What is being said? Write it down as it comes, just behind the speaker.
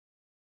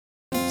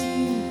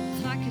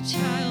a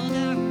child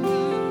I've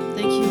come.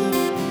 Thank you, Lord.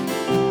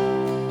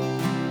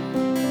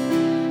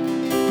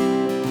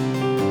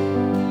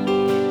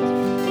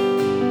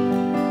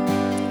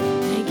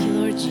 Thank you,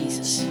 Lord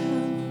Jesus.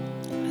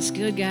 That's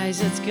good,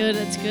 guys. That's good.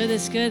 That's good.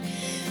 That's good.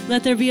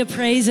 Let there be a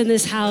praise in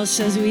this house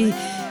as we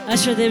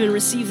usher them and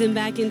receive them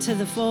back into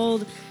the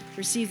fold,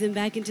 receive them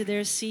back into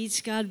their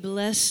seats. God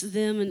bless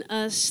them and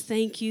us.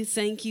 Thank you,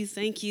 thank you,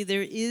 thank you.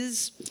 There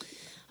is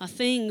a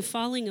thing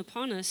falling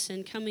upon us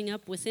and coming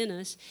up within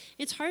us.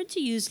 It's hard to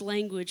use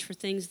language for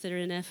things that are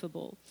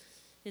ineffable.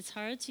 It's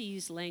hard to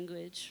use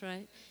language,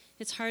 right?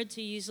 It's hard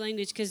to use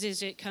language because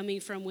is it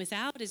coming from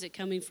without? Is it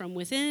coming from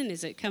within?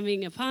 Is it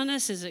coming upon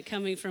us? Is it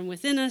coming from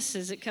within us?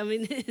 Is it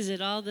coming? Is it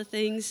all the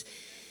things?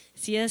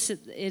 Yes,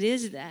 it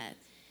is that.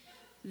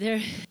 There,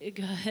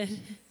 go ahead.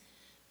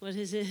 What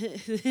is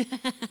it?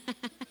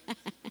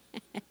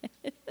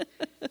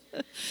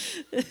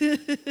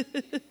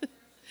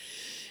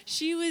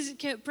 She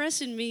kept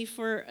pressing me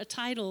for a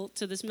title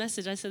to this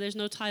message. I said, there's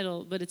no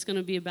title, but it's going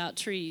to be about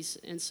trees.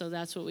 And so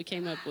that's what we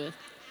came up with.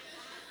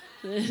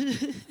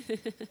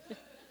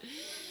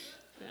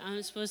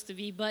 I'm supposed to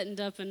be buttoned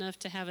up enough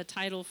to have a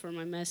title for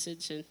my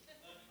message. And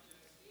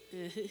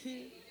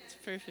it's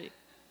perfect.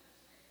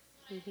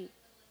 Mm-hmm.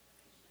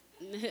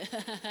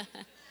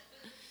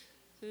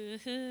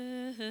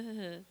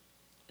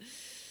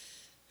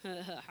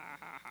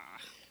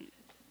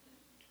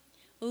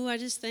 Oh, I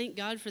just thank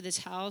God for this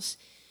house,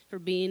 for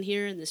being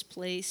here in this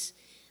place,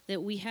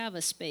 that we have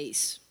a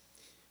space,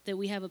 that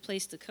we have a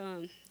place to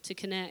come, to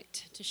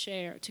connect, to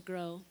share, to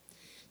grow,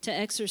 to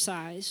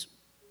exercise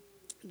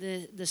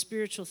the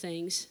spiritual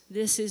things.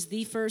 This is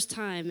the first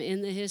time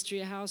in the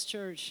history of House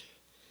Church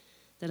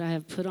that I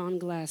have put on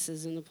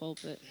glasses in the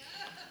pulpit.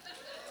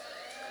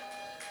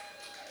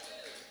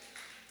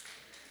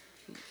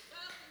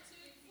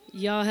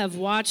 Y'all have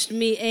watched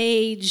me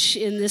age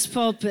in this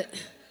pulpit,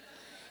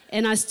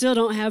 and I still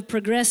don't have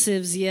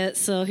progressives yet,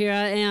 so here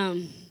I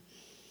am.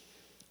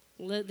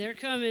 They're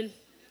coming.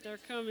 They're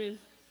coming.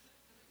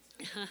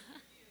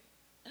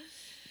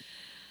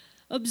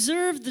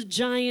 Observe the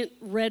giant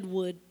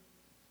redwood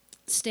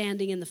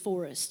standing in the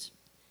forest.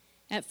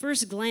 At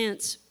first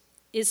glance,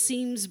 it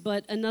seems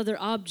but another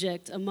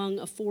object among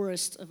a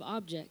forest of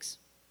objects.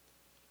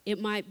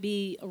 It might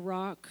be a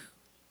rock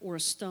or a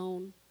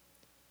stone,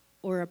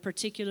 or a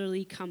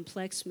particularly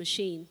complex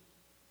machine.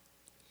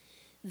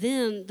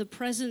 Then the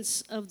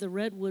presence of the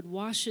redwood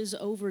washes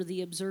over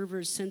the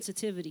observer's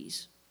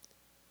sensitivities.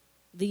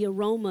 The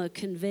aroma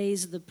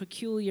conveys the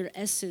peculiar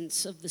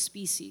essence of the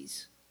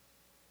species.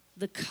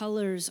 The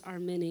colors are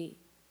many,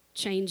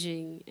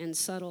 changing and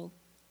subtle.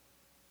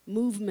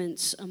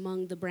 Movements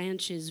among the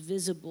branches,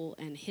 visible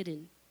and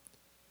hidden,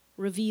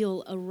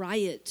 reveal a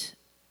riot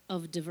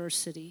of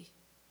diversity.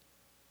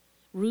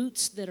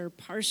 Roots that are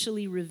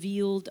partially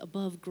revealed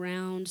above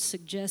ground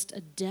suggest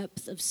a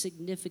depth of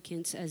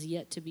significance as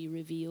yet to be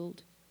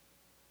revealed.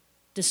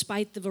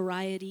 Despite the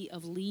variety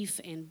of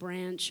leaf and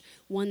branch,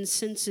 one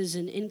senses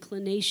an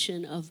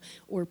inclination of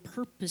or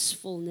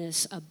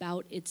purposefulness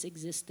about its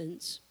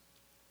existence.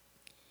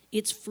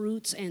 Its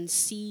fruits and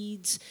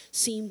seeds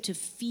seem to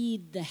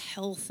feed the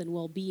health and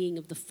well-being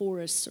of the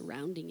forest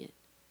surrounding it.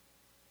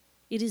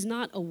 It is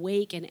not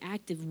awake and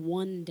active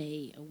one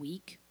day a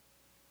week.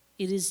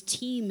 It is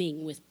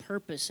teeming with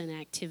purpose and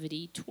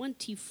activity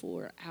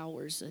 24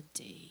 hours a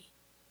day.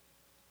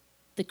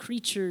 The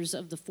creatures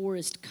of the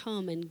forest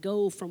come and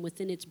go from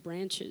within its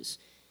branches.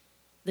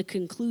 The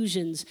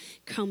conclusions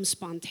come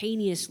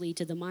spontaneously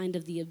to the mind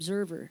of the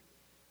observer.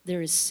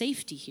 There is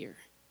safety here.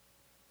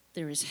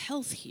 There is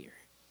health here.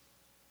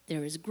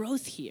 There is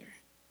growth here.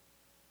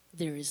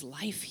 There is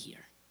life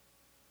here.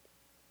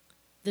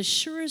 The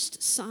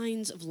surest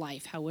signs of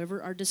life,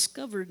 however, are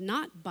discovered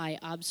not by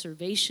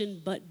observation,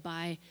 but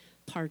by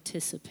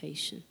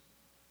participation.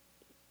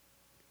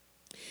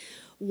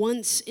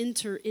 Once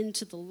enter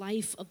into the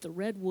life of the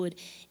redwood,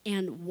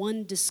 and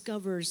one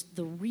discovers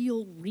the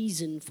real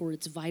reason for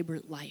its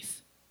vibrant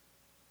life.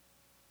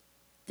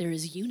 There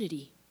is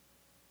unity,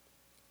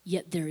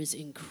 yet there is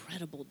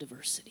incredible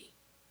diversity.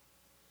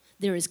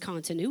 There is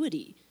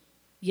continuity,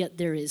 yet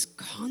there is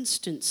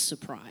constant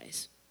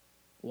surprise.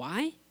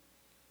 Why?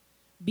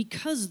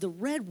 Because the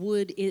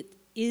redwood, it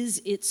is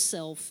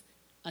itself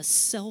a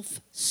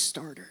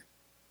self-starter,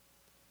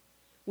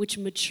 which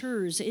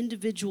matures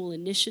individual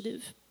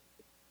initiative,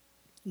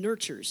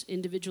 nurtures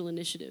individual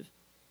initiative.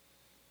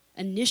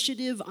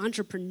 Initiative,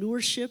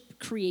 entrepreneurship,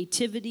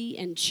 creativity,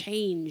 and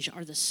change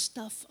are the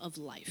stuff of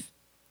life.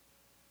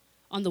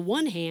 On the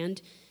one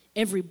hand,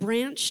 every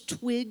branch,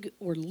 twig,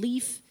 or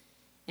leaf,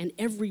 and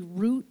every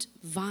root,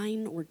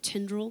 vine, or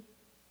tendril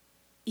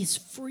is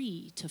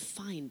free to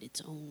find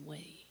its own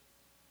way.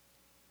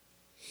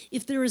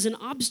 If there is an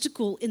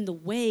obstacle in the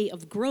way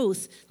of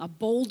growth, a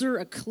boulder,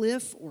 a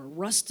cliff, or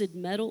rusted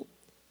metal,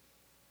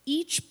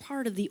 each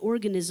part of the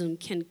organism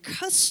can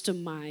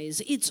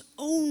customize its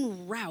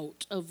own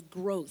route of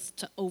growth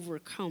to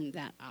overcome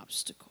that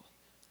obstacle.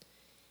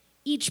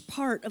 Each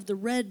part of the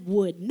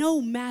redwood,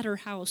 no matter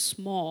how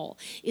small,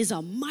 is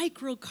a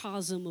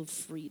microcosm of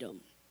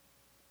freedom.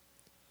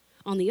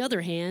 On the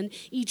other hand,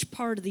 each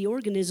part of the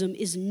organism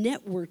is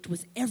networked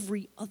with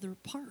every other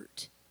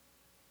part.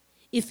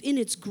 If in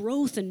its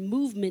growth and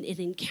movement it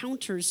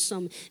encounters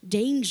some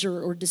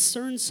danger or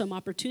discerns some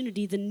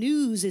opportunity, the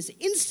news is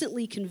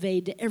instantly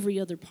conveyed to every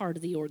other part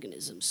of the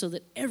organism so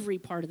that every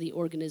part of the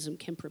organism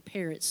can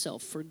prepare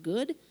itself for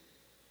good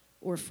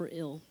or for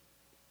ill.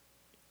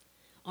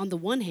 On the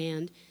one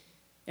hand,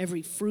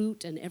 every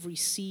fruit and every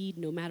seed,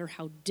 no matter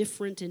how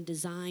different in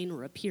design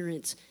or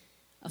appearance,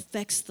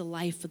 affects the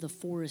life of the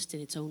forest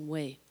in its own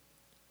way.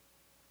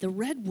 The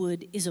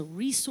redwood is a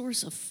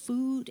resource of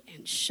food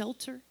and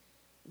shelter,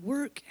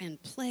 work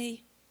and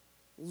play,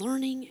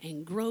 learning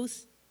and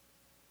growth.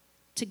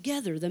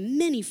 Together, the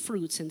many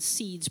fruits and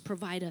seeds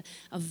provide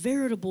a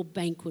veritable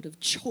banquet of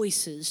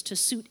choices to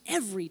suit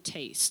every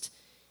taste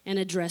and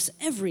address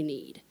every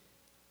need.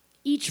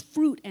 Each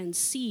fruit and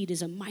seed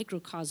is a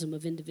microcosm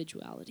of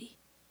individuality.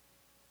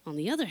 On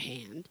the other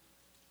hand,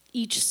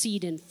 each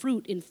seed and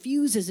fruit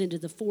infuses into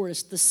the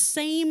forest the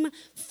same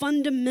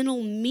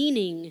fundamental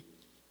meaning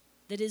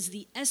that is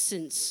the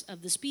essence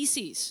of the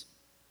species.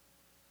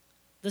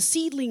 The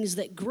seedlings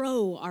that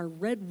grow are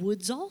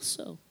redwoods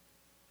also.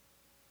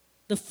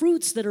 The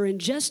fruits that are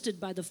ingested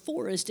by the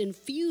forest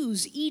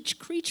infuse each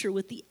creature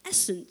with the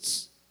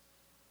essence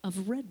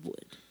of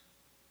redwood.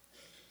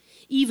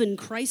 Even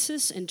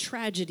crisis and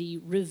tragedy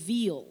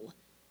reveal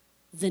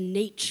the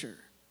nature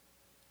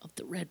of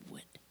the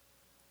redwood.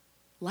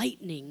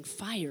 Lightning,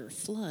 fire,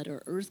 flood,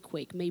 or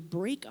earthquake may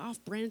break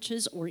off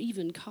branches or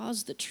even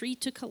cause the tree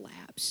to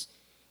collapse,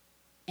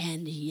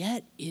 and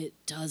yet it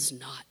does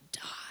not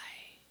die.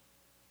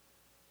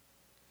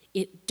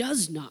 It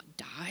does not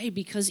die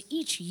because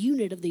each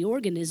unit of the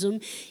organism,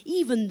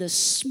 even the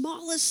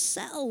smallest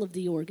cell of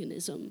the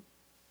organism,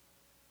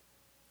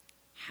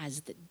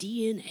 has the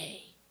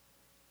DNA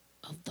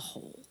of the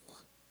whole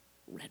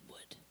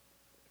redwood.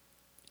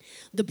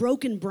 The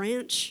broken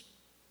branch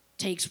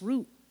takes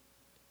root.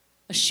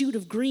 A shoot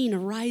of green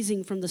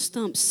arising from the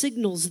stump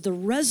signals the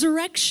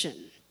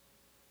resurrection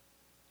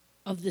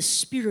of the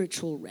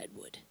spiritual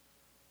redwood.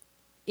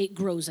 It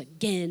grows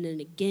again and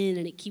again,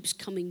 and it keeps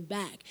coming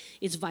back.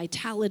 Its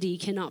vitality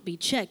cannot be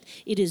checked.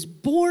 It is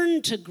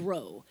born to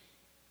grow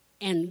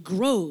and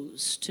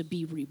grows to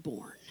be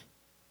reborn.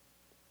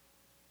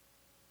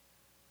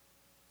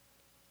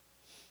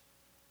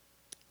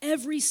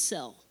 Every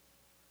cell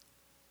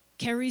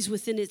carries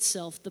within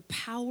itself the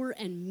power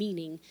and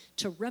meaning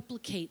to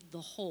replicate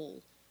the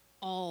whole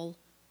all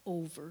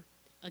over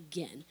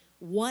again.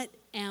 What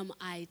am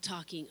I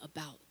talking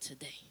about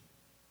today?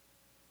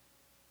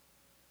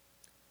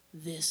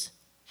 This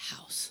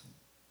house.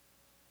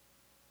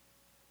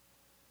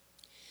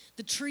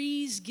 The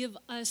trees give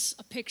us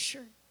a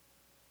picture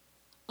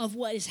of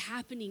what is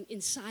happening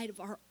inside of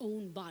our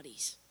own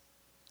bodies.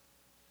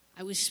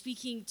 I was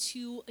speaking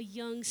to a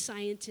young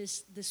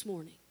scientist this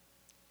morning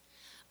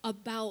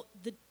about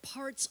the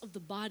parts of the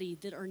body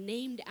that are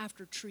named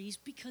after trees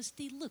because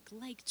they look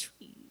like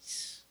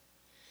trees.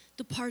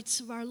 The parts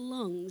of our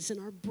lungs and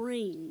our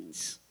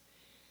brains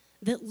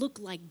that look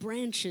like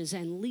branches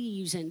and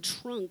leaves and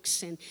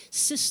trunks and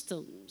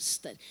systems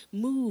that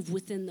move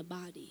within the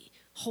body,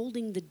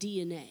 holding the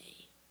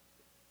DNA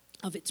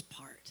of its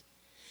part.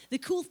 The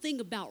cool thing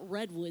about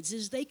redwoods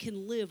is they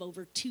can live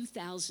over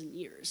 2,000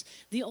 years.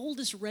 The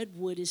oldest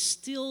redwood is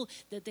still,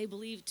 that they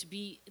believe to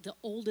be the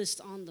oldest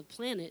on the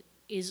planet,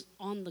 is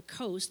on the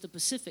coast, the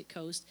Pacific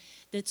coast,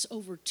 that's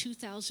over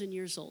 2,000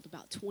 years old,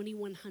 about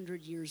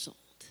 2,100 years old.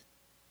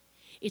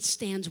 It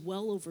stands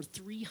well over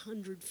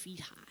 300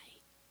 feet high.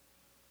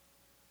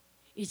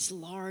 It's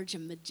large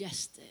and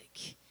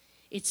majestic.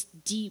 Its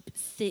deep,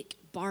 thick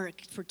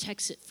bark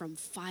protects it from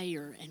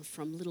fire and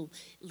from little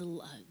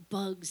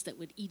bugs that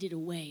would eat it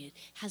away. It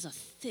has a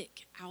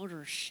thick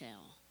outer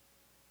shell.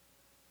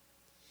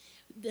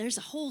 There's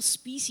a whole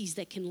species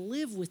that can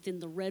live within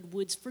the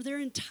redwoods for their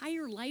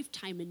entire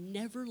lifetime and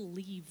never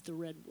leave the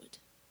redwood.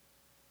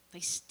 They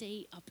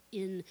stay up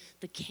in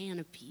the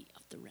canopy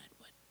of the redwood.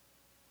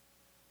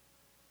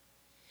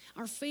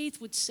 Our faith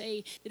would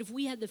say that if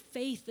we had the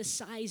faith the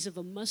size of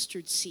a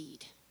mustard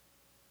seed,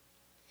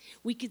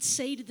 we could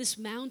say to this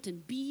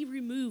mountain, be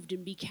removed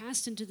and be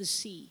cast into the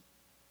sea,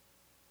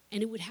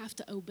 and it would have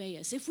to obey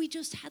us. If we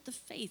just had the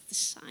faith the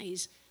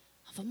size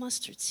of a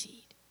mustard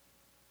seed.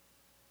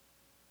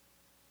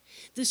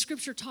 The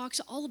scripture talks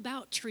all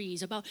about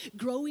trees, about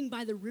growing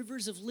by the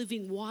rivers of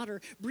living water,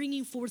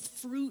 bringing forth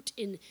fruit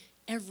in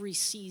every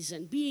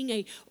season, being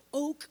a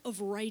oak of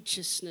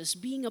righteousness,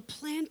 being a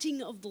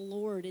planting of the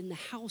Lord in the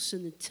house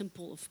and the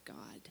temple of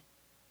God.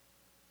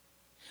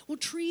 Well,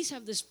 trees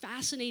have this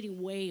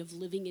fascinating way of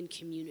living in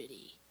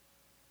community.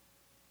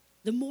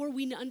 The more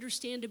we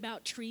understand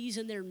about trees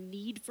and their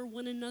need for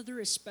one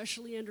another,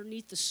 especially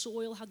underneath the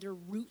soil, how their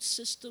root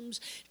systems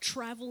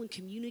travel and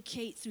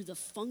communicate through the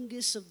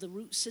fungus of the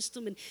root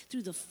system and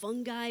through the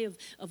fungi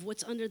of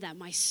what's under that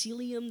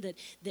mycelium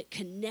that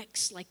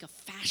connects like a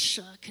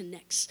fascia,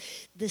 connects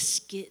the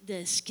skin,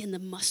 the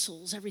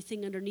muscles,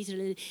 everything underneath it.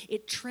 And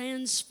it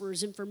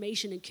transfers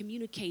information and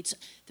communicates.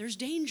 There's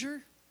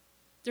danger.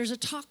 there's a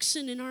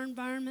toxin in our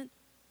environment,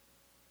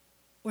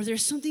 or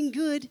there's something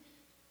good,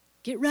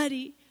 get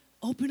ready.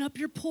 Open up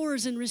your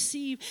pores and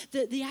receive.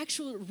 The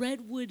actual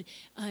redwood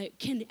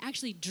can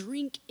actually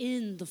drink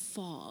in the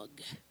fog.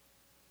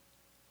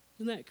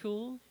 Isn't that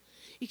cool?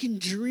 It can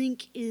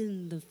drink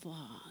in the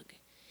fog.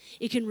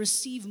 It can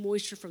receive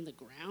moisture from the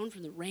ground,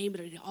 from the rain, but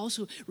it can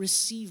also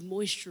receive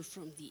moisture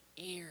from the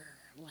air,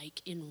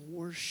 like in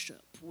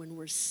worship when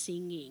we're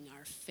singing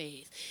our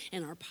faith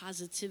and our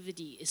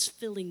positivity is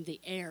filling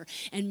the air.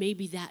 And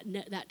maybe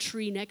that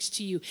tree next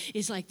to you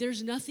is like,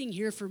 there's nothing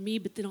here for me,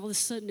 but then all of a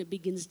sudden it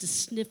begins to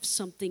sniff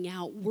something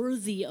out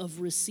worthy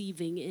of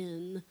receiving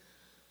in.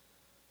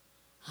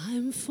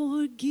 I'm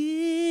forgiven.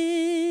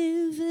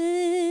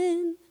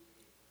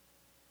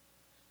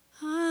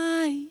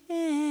 I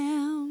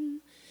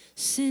am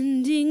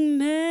sending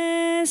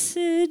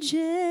messages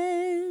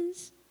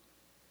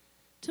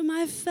to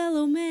my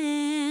fellow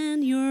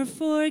man. You're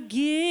forgiven.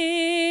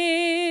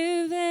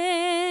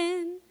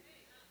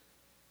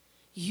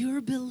 You're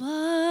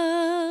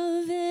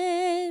beloved.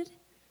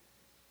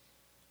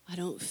 I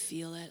don't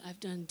feel it.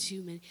 I've done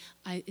too many.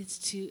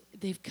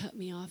 They've cut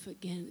me off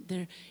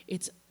again.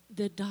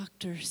 The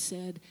doctor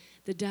said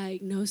the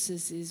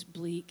diagnosis is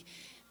bleak.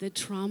 The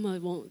trauma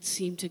won't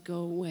seem to go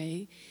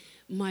away.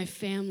 My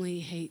family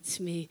hates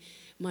me.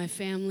 My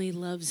family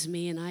loves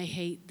me, and I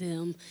hate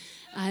them.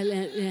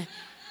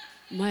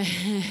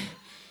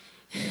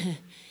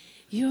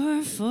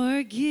 You're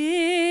forgiven.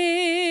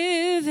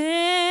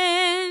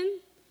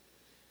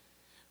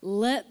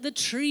 Let the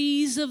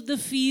trees of the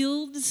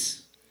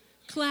fields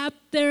clap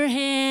their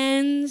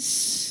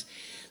hands.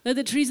 Let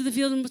the trees of the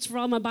field, and what's for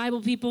all my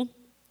Bible people?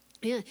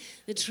 Yeah,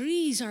 the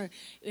trees are,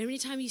 every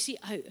time you see,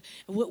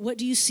 what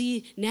do you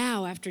see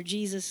now after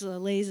Jesus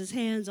lays his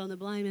hands on the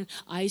blind man?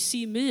 I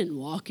see men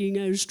walking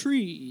as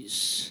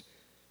trees.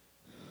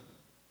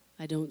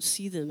 I don't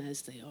see them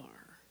as they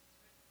are.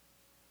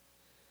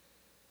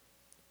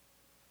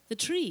 The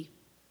tree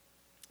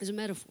is a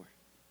metaphor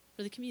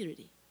for the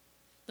community.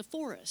 The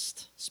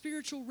forest,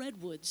 spiritual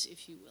redwoods,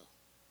 if you will.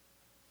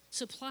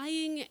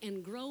 Supplying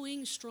and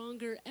growing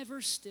stronger ever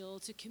still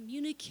to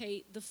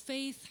communicate the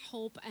faith,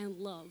 hope, and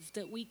love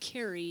that we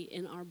carry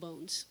in our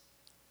bones.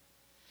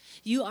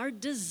 You are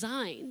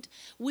designed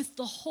with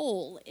the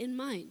whole in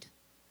mind.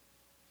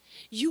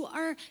 You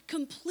are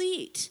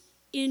complete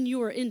in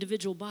your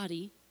individual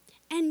body,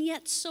 and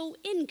yet so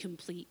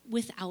incomplete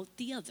without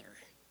the other.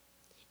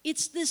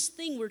 It's this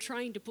thing we're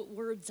trying to put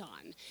words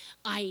on.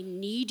 I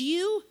need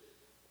you.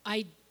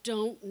 I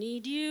don't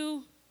need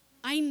you.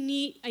 I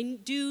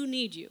do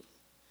need you.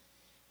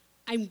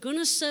 I'm going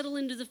to settle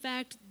into the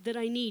fact that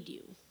I need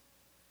you.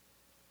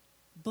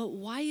 But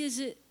why is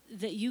it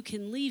that you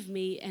can leave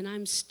me and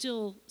I'm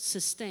still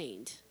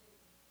sustained?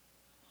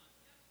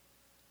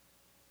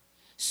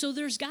 So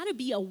there's got to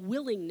be a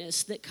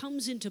willingness that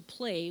comes into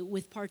play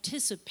with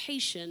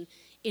participation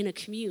in a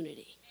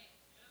community.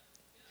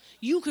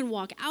 You can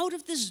walk out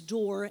of this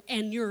door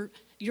and your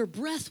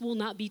breath will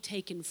not be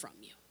taken from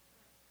you.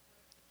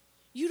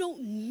 You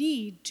don't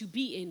need to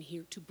be in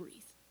here to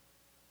breathe.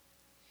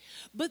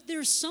 But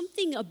there's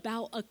something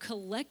about a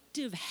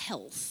collective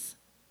health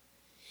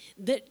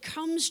that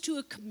comes to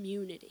a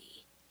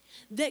community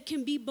that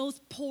can be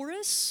both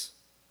porous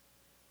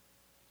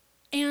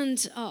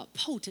and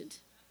potent,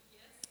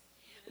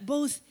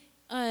 both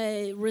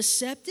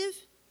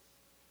receptive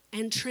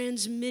and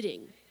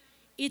transmitting.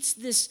 It's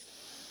this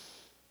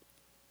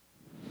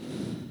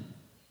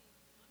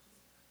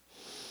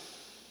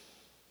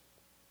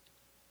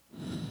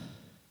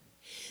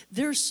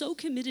they're so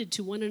committed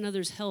to one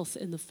another's health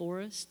in the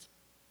forest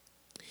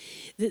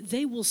that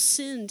they will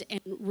send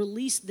and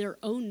release their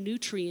own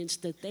nutrients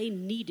that they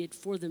needed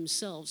for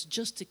themselves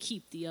just to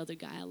keep the other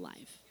guy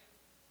alive.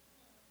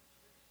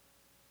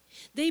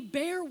 They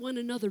bear one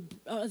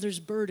another's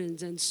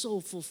burdens and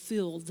so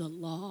fulfill the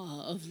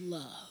law of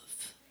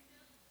love.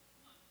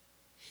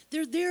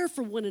 They're there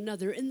for one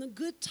another in the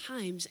good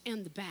times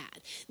and the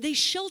bad. They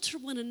shelter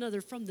one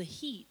another from the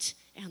heat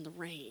and the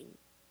rain.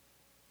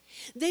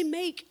 They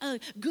make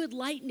a good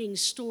lightning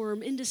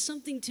storm into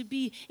something to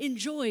be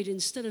enjoyed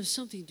instead of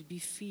something to be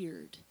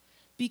feared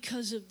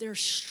because of their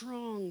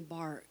strong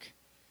bark,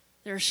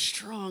 their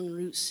strong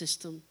root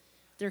system,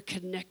 their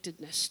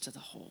connectedness to the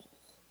whole.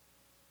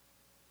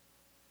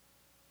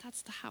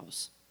 That's the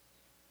house.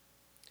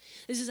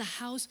 This is a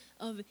house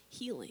of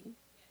healing.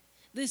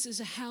 This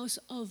is a house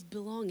of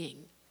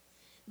belonging.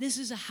 This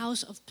is a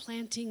house of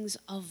plantings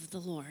of the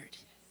Lord.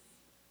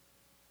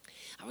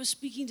 I was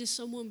speaking to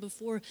someone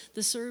before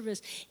the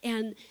service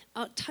and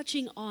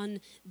touching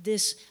on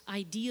this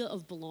idea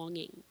of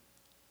belonging.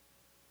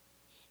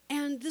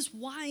 And this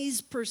wise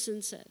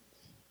person said,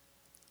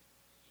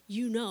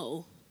 you've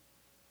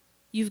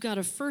got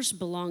to first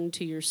belong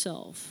to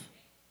yourself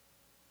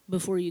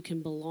before you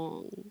can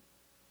belong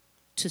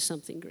to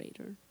something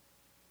greater.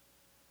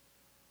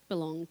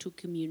 Belong to a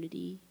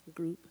community, a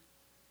group.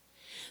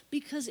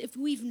 Because if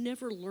we've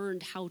never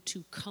learned how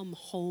to come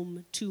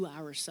home to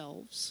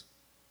ourselves,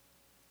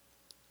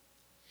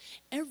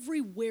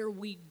 everywhere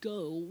we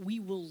go, we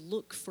will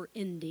look for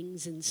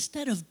endings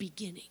instead of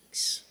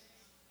beginnings.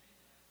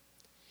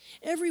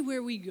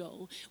 Everywhere we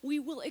go, we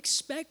will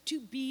expect to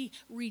be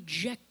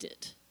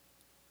rejected.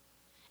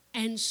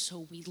 And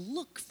so we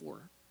look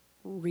for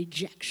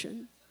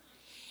rejection.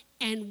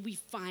 And we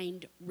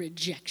find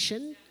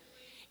rejection.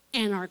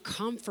 And our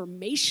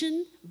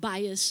confirmation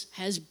bias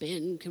has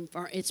been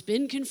confirmed. It's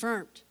been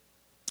confirmed.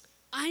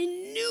 I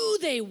knew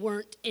they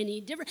weren't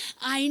any different.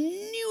 I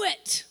knew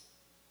it.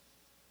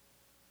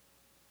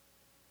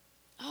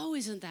 Oh,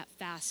 isn't that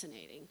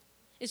fascinating?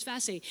 It's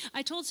fascinating.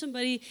 I told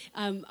somebody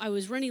I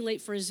was running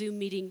late for a Zoom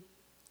meeting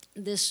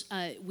this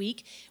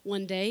week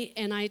one day,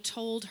 and I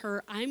told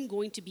her I'm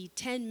going to be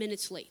 10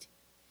 minutes late.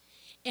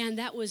 And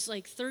that was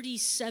like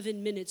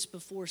 37 minutes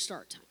before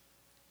start time.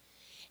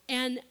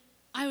 And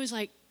I was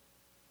like,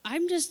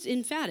 I'm just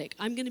emphatic.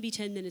 I'm going to be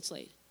 10 minutes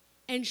late.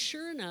 And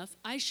sure enough,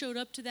 I showed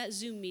up to that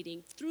Zoom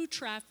meeting through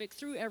traffic,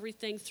 through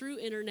everything, through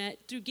internet,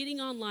 through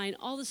getting online,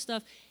 all the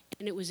stuff,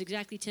 and it was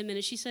exactly 10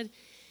 minutes. She said,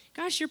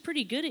 gosh, you're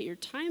pretty good at your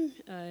time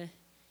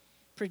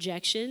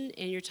projection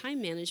and your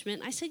time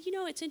management. I said,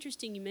 it's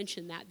interesting you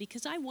mentioned that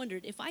because I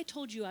wondered if I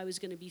told you I was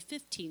going to be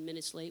 15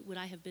 minutes late, would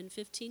I have been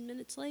 15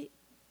 minutes late?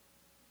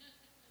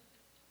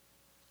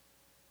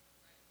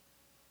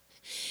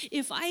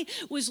 If I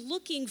was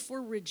looking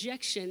for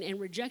rejection and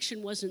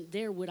rejection wasn't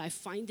there, would I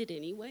find it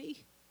anyway?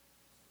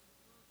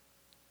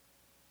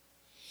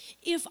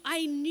 If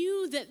I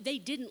knew that they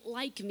didn't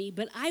like me,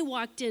 but I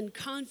walked in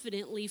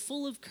confidently,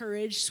 full of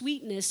courage,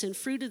 sweetness, and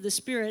fruit of the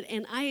Spirit,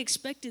 and I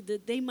expected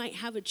that they might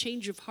have a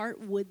change of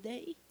heart, would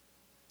they?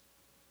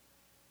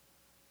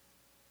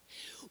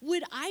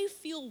 Would I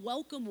feel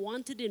welcome,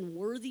 wanted, and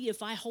worthy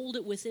if I hold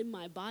it within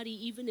my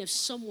body, even if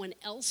someone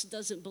else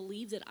doesn't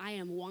believe that I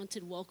am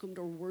wanted, welcomed,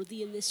 or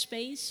worthy in this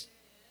space?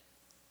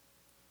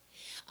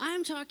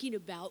 I'm talking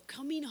about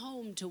coming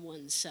home to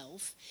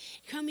oneself,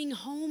 coming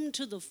home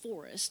to the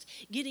forest,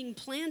 getting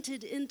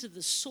planted into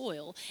the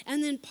soil,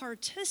 and then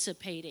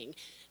participating,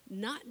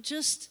 not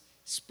just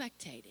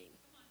spectating,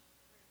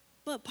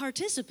 but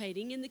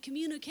participating in the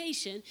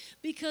communication,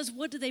 because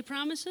what do they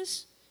promise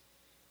us?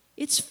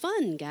 It's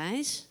fun,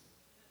 guys.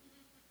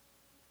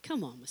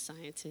 Come on,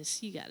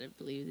 scientists, you got to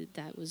believe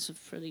that was a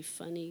pretty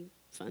funny,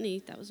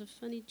 that was a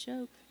funny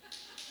joke.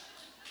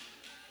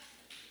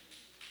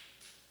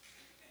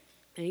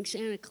 Thanks,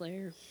 Anna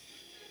Claire.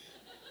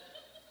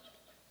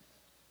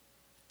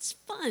 It's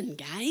fun,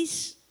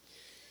 guys.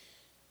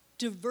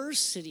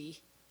 Diversity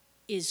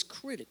is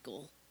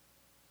critical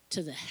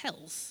to the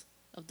health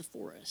of the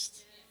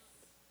forest.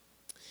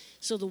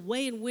 So the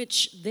way in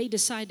which they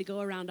decide to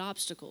go around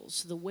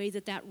obstacles, the way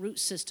that root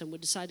system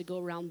would decide to go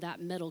around that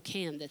metal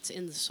can that's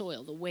in the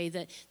soil, the way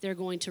that they're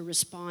going to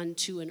respond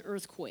to an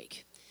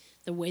earthquake,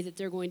 the way that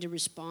they're going to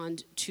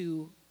respond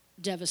to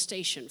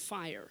devastation,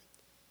 fire,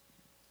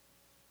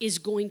 is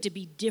going to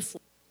be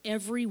different.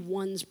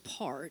 Everyone's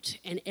part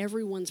and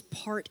everyone's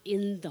part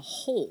in the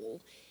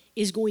whole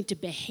is going to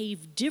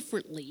behave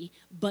differently,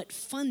 but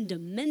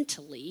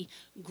fundamentally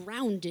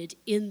grounded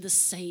in the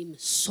same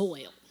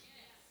soil.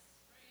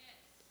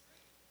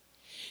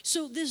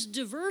 So this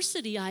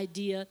diversity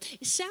idea,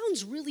 it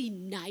sounds really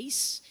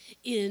nice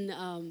in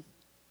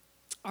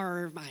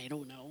our,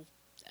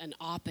 an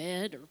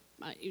op-ed or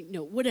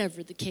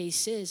whatever the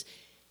case is,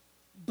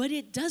 but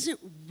it doesn't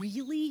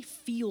really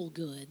feel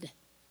good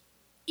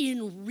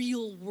in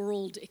real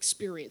world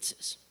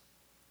experiences.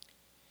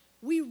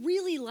 We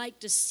really like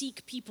to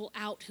seek people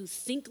out who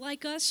think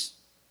like us,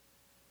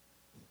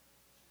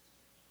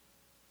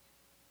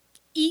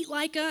 eat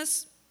like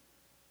us.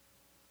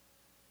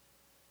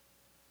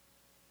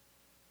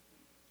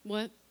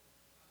 What?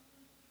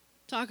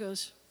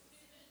 Tacos.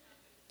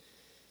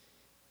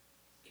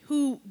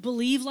 Who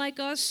believe like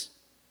us,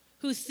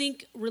 who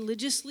think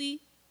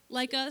religiously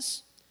like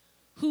us,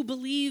 who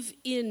believe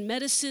in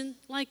medicine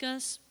like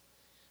us,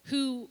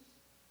 who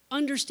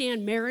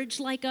understand marriage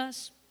like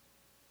us,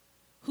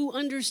 who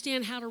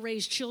understand how to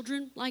raise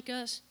children like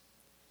us.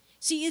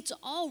 See, it's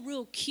all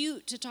real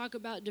cute to talk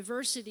about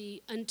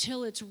diversity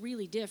until it's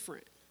really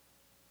different.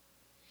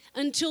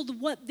 Until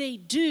what they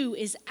do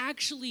is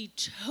actually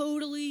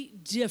totally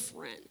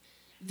different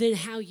than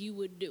how you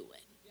would do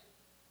it.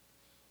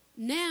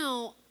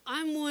 Now,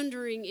 I'm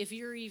wondering if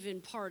you're even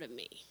part of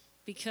me,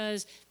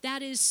 because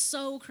that is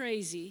so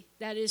crazy.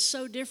 That is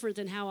so different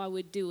than how I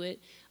would do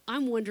it.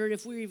 I'm wondering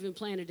if we're even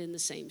planted in the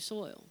same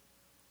soil.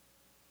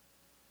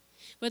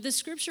 But the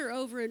scripture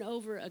over and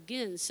over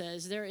again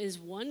says there is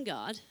one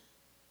God.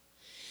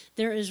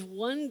 There is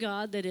one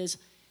God that is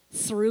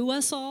through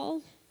us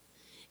all,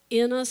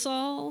 in us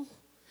all,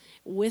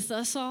 with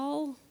us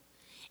all,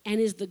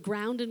 and is the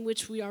ground in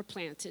which we are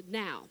planted.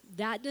 Now,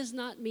 that does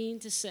not mean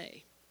to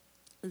say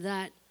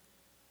that,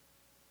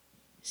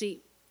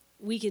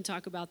 we can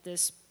talk about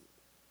this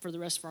for the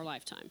rest of our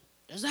lifetime.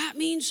 Does that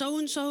mean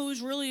so-and-so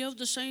is really of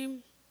the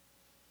same?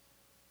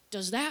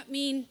 Does that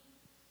mean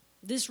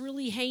this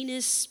really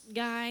heinous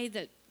guy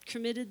that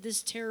committed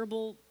this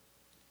terrible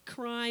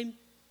crime,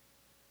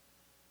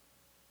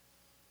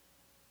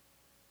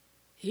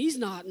 He's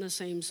not in the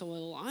same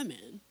soil I'm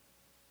in.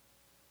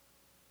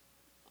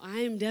 I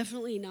am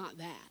definitely not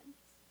that.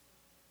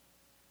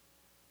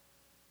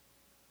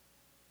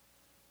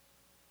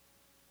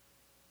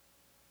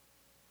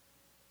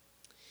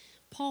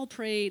 Paul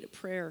prayed a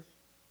prayer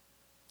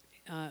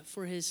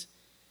for his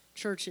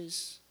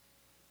churches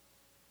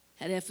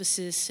at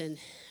Ephesus, and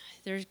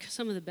they're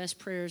some of the best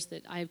prayers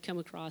that I've come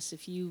across.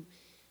 If you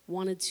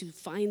wanted to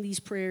find these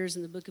prayers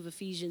in the book of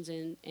Ephesians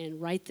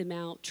and write them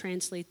out,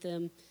 translate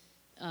them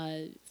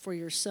for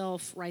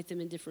yourself, write them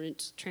in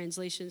different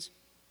translations,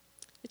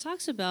 it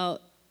talks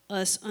about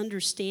us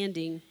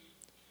understanding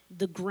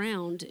the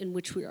ground in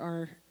which we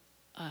are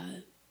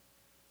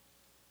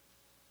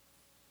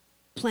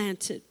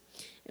planted.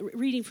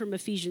 Reading from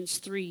Ephesians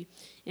 3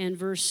 and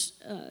verse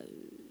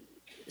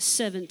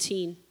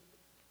 17.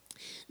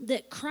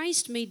 That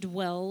Christ may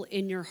dwell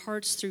in your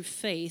hearts through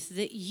faith,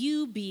 that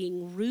you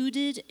being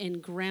rooted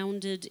and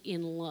grounded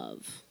in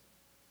love.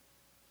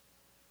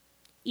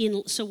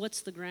 So what's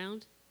the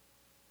ground?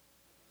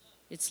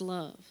 It's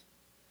love.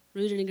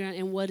 Rooted and grounded.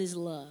 And what is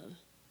love?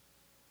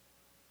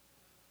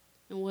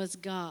 And what's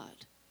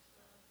God?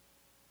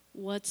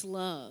 What's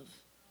love?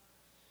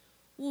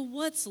 Well,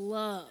 what's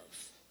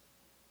love?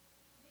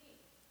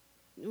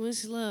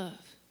 What's love?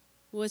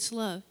 What's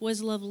love? What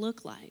does love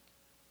look like?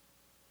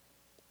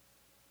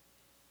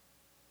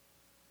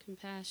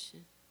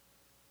 Compassion.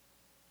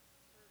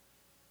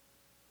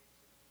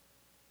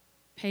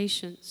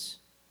 Patience.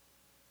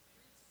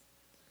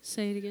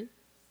 Say it again.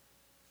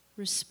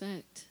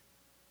 Respect.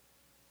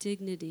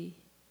 Dignity.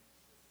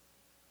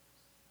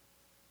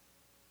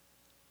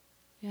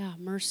 Yeah,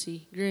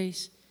 mercy,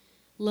 grace.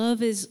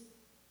 Love is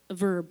a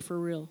verb for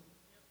real.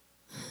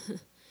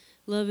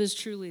 Love is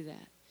truly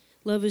that.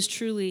 Love is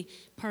truly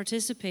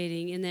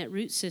participating in that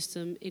root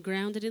system,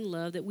 grounded in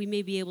love, that we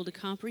may be able to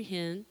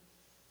comprehend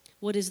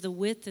what is the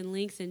width and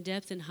length and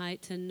depth and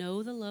height, to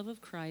know the love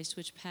of Christ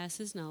which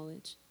passes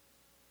knowledge,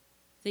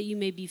 that you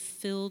may be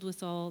filled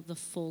with all the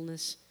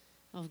fullness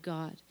of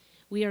God.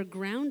 We are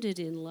grounded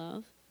in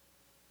love,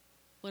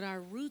 but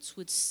our roots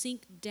would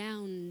sink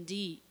down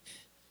deep,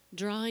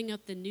 drawing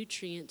up the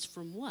nutrients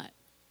from what?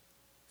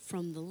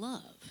 From the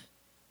love.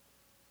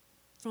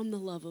 From the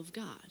love of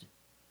God.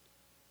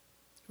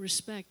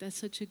 Respect, that's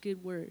such a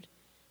good word.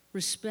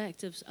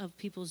 Respect of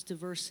people's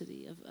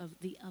diversity, of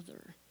the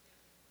other.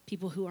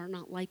 People who are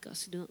not like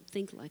us, who don't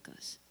think like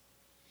us.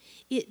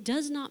 It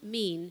does not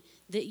mean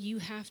that you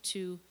have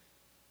to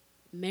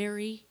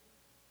marry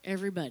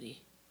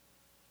everybody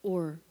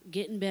or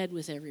get in bed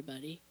with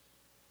everybody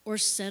or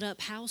set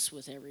up house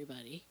with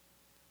everybody.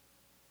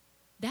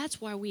 That's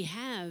why we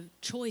have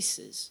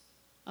choices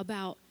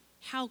about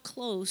how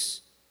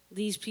close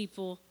these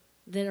people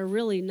that are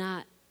really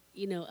not,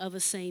 of a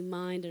same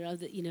mind, or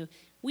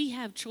we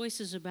have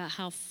choices about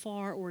how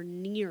far or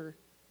near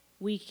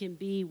we can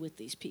be with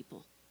these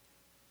people.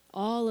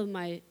 All of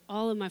my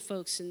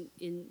folks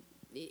in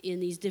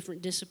these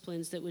different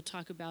disciplines that would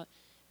talk about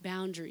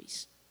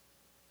boundaries,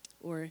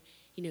 or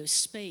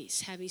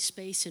space, having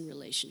space in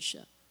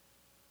relationship,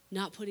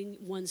 not putting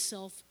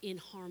oneself in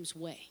harm's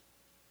way.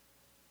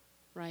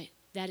 Right?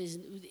 That is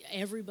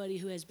everybody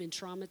who has been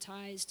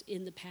traumatized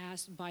in the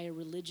past by a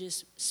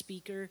religious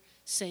speaker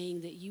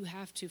saying that you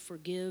have to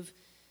forgive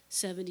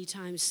 70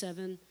 times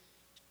 7,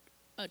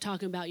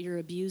 talking about your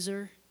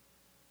abuser.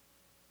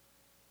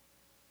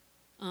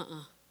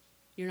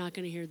 You're not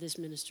going to hear this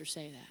minister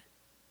say that.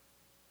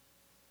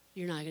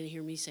 You're not going to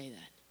hear me say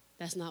that.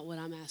 That's not what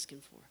I'm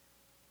asking for.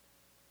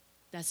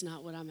 That's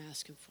not what I'm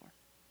asking for.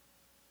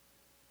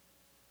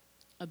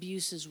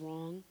 Abuse is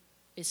wrong.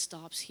 It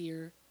stops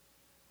here.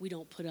 We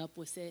don't put up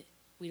with it.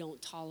 We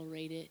don't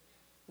tolerate it.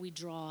 We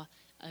draw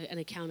an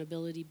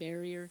accountability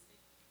barrier.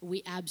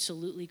 We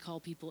absolutely call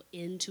people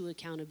into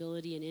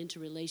accountability and into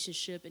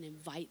relationship and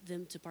invite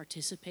them to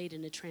participate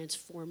in a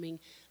transforming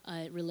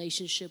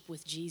relationship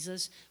with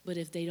Jesus. But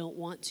if they don't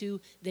want to,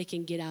 they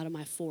can get out of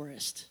my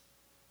forest.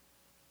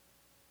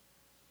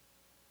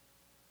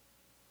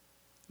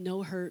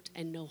 No hurt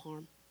and no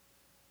harm.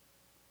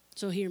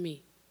 So hear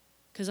me,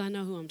 because I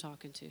know who I'm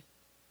talking to.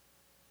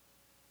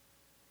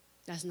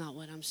 That's not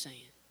what I'm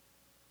saying.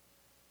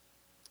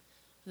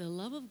 The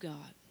love of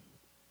God,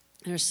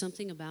 there's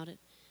something about it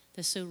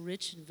that's so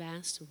rich and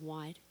vast and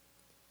wide.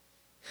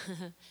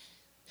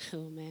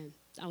 Oh, man.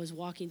 I was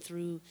walking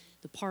through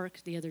the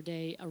park the other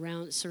day,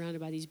 surrounded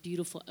by these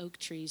beautiful oak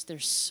trees. They're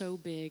so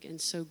big and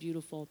so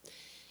beautiful.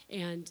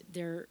 And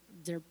they're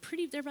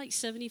like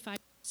 75%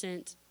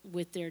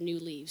 with their new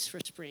leaves for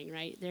spring,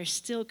 right? They're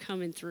still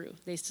coming through.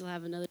 They still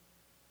have another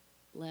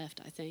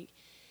left, I think.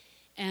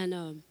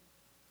 And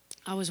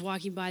I was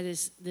walking by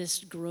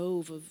this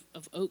grove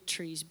of oak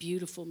trees,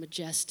 beautiful,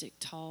 majestic,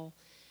 tall.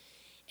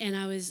 And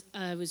I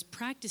was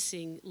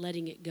practicing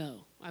letting it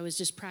go. I was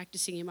just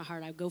practicing in my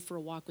heart. I go for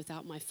a walk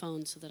without my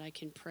phone so that I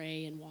can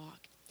pray and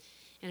walk.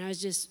 And I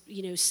was just,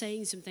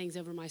 saying some things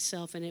over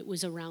myself, and it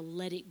was around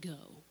let it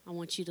go. I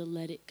want you to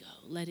let it go,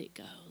 let it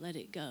go, let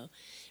it go.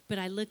 But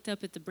I looked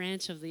up at the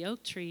branch of the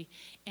oak tree,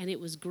 and it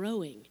was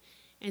growing.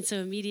 And so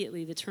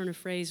immediately the turn of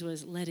phrase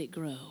was, let it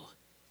grow,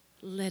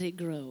 let it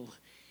grow,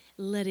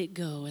 let it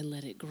go and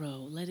let it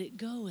grow, let it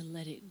go and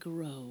let it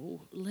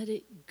grow, let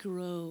it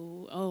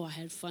grow. Oh, I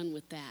had fun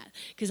with that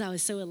because I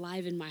was so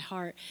alive in my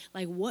heart.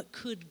 Like, what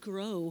could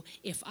grow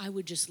if I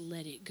would just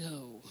let it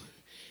go?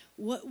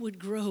 What would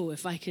grow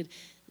if I could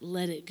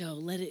let it go,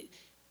 let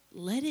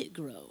it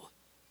grow?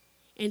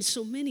 And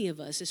so many of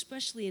us,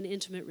 especially in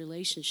intimate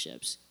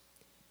relationships,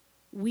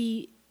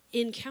 we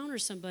encounter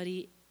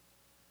somebody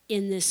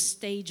in this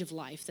stage of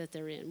life that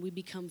they're in. We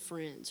become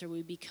friends or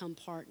we become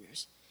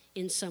partners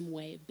in some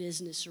way,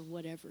 business or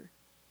whatever.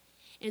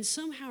 And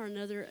somehow or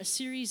another, a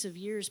series of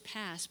years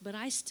pass, but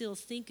I still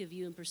think of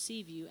you and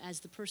perceive you as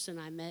the person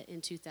I met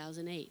in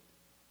 2008.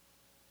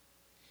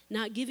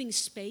 Not giving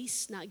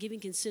space, not giving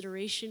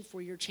consideration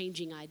for your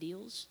changing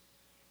ideals,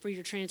 for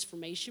your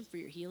transformation, for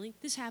your healing.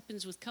 This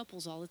happens with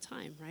couples all the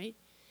time, right?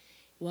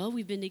 Well,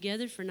 we've been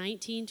together for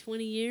 19,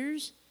 20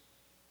 years,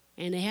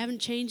 and they haven't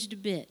changed a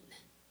bit.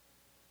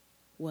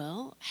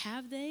 Well,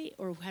 have they,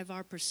 or have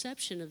our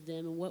perception of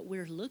them and what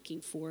we're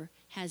looking for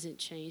hasn't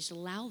changed?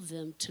 Allow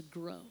them to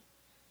grow.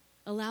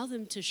 Allow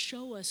them to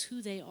show us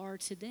who they are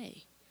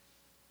today.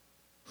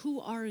 Who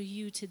are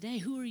you today?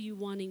 Who are you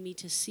wanting me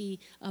to see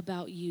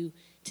about you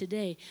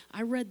today?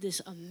 I read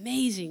this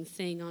amazing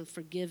thing on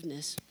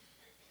forgiveness.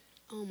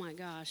 Oh my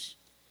gosh.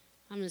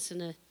 This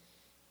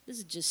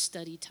is just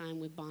study time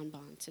with Bon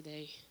Bon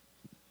today.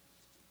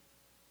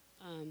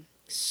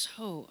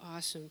 So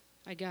awesome.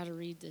 I got to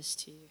read this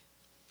to you.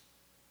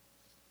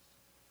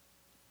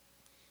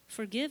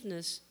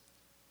 Forgiveness,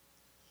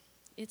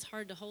 it's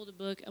hard to hold a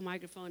book, a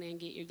microphone, and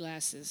get your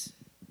glasses.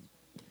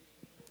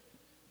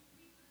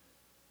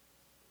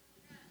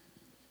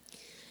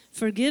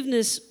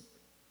 Forgiveness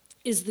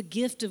is the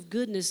gift of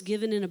goodness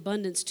given in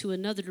abundance to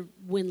another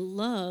when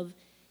love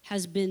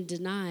has been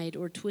denied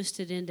or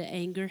twisted into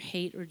anger,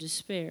 hate, or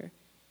despair.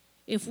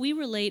 If we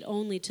relate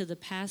only to the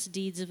past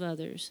deeds of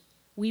others,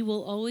 we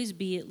will always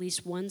be at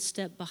least one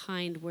step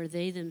behind where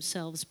they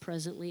themselves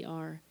presently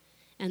are.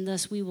 And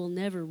thus we will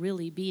never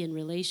really be in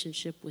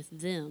relationship with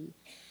them,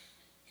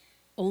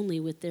 only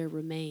with their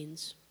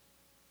remains.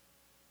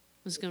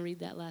 I was going to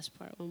read that last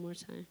part one more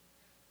time.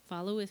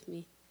 Follow with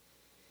me.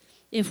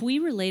 If we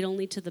relate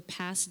only to the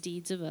past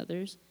deeds of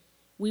others,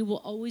 we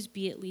will always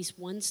be at least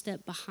one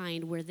step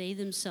behind where they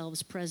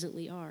themselves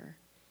presently are.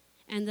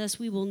 And thus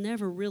we will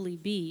never really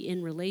be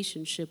in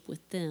relationship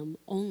with them,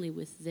 only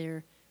with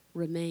their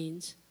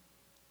remains.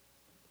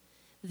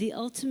 The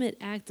ultimate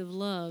act of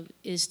love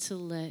is to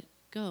let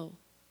go.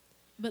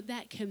 But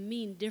that can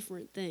mean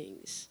different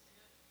things.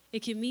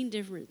 It can mean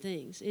different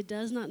things. It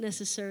does not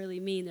necessarily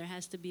mean there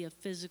has to be a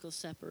physical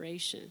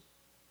separation.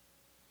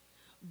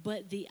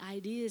 But the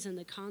ideas and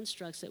the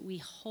constructs that we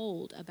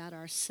hold about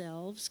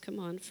ourselves, come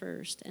on,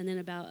 first, and then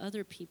about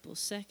other people,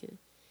 second,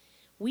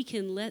 we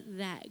can let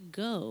that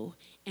go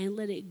and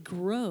let it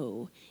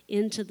grow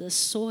into the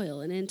soil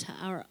and into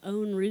our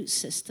own root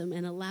system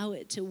and allow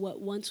it to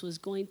what once was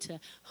going to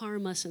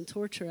harm us and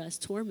torture us,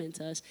 torment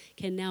us,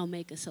 can now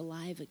make us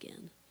alive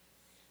again.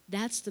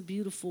 That's the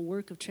beautiful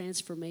work of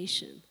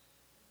transformation.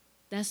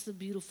 That's the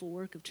beautiful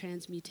work of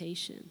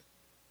transmutation.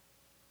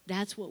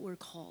 That's what we're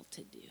called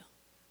to do.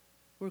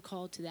 We're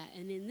called to that.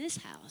 And in this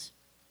house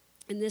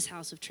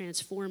of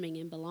transforming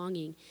and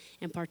belonging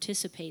and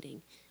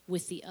participating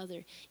with the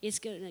other, it's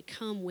going to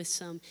come with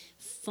some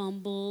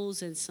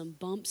fumbles and some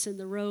bumps in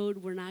the road.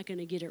 We're not going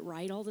to get it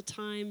right all the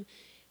time.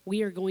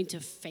 We are going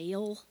to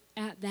fail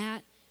at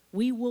that.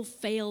 We will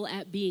fail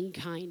at being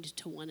kind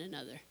to one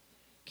another.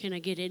 Can I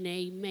get an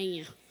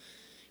amen?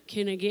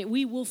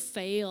 We will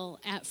fail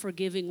at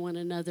forgiving one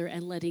another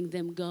and letting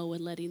them go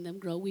and letting them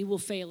grow. We will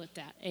fail at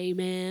that.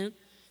 Amen.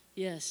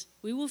 Yes,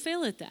 we will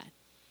fail at that.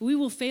 We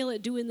will fail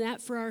at doing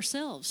that for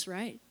ourselves,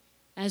 right?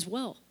 As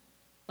well.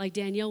 Like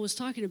Danielle was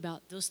talking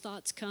about, those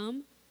thoughts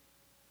come,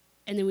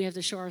 and then we have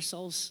to show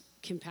ourselves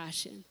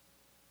compassion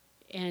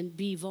and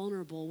be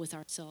vulnerable with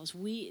ourselves.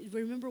 We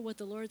remember what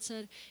the Lord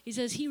said? He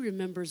says he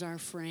remembers our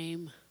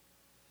frame.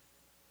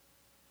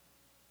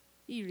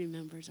 He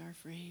remembers our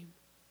frame.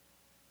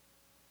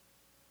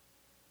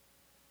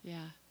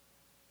 Yeah.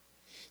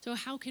 So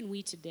how can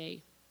we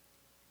today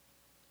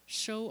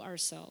show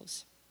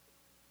ourselves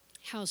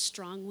how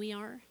strong we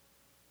are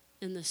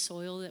in the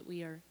soil that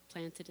we are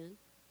planted in?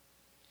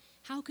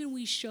 How can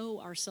we show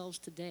ourselves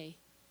today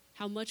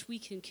how much we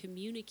can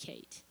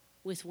communicate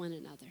with one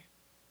another,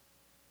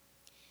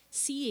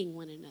 seeing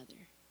one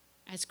another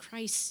as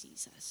Christ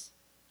sees us,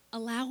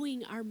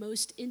 allowing our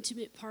most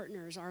intimate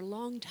partners, our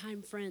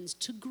longtime friends,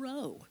 to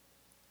grow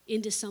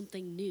into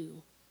something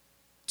new,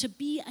 to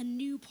be a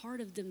new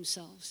part of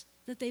themselves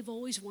that they've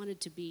always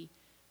wanted to be,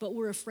 but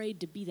were afraid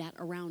to be that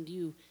around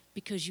you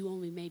because you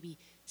only maybe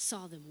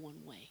saw them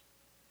one way.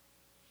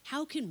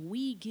 How can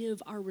we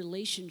give our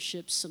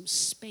relationships some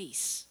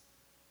space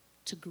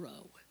to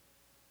grow?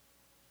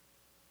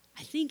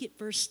 I think it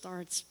first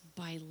starts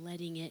by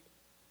letting it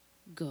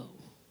go.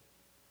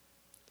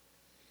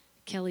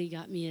 Kelly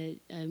got me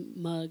a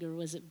mug, or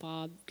was it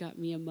Bob got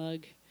me a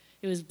mug?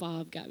 It was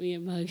Bob got me a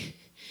mug.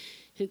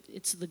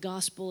 It's the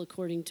gospel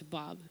according to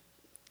Bob.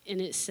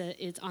 And it's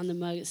on the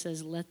mug, it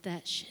says, let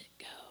that shit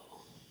go.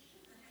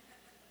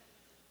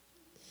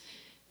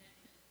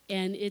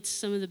 And it's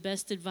some of the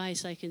best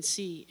advice I can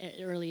see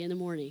early in the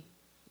morning.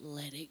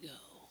 Let it go.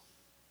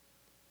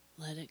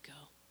 Let it go.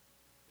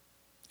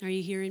 Are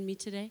you hearing me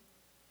today?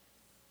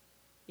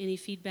 Any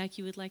feedback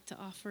you would like to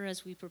offer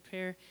as we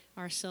prepare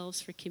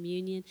ourselves for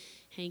communion?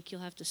 Hank,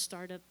 you'll have to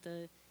start up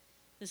the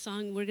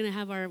song. We're going to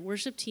have our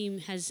worship team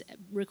has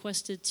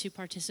requested to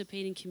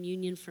participate in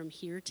communion from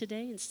here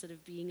today instead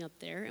of being up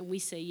there, and we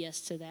say yes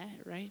to that,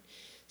 right?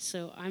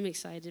 So I'm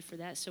excited for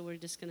that. So we're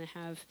just going to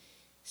have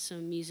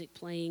some music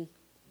playing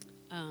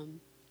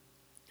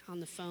on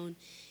the phone.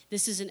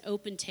 This is an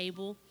open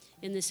table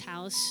in this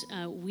house.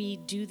 We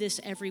do this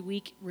every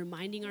week,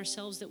 reminding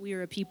ourselves that we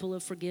are a people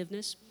of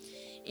forgiveness,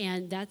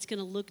 and that's going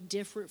to look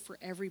different for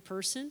every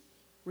person.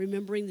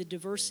 Remembering the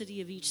diversity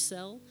of each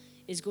cell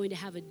is going to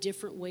have a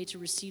different way to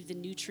receive the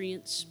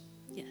nutrients.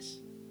 Yes.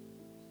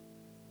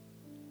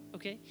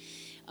 Okay.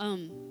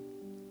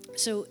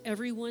 So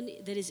everyone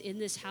that is in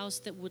this house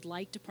that would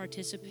like to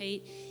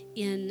participate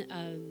in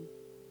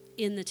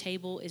the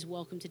table is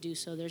welcome to do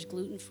so. There's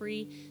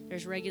gluten-free,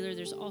 there's regular,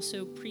 there's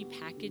also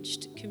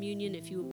pre-packaged communion if you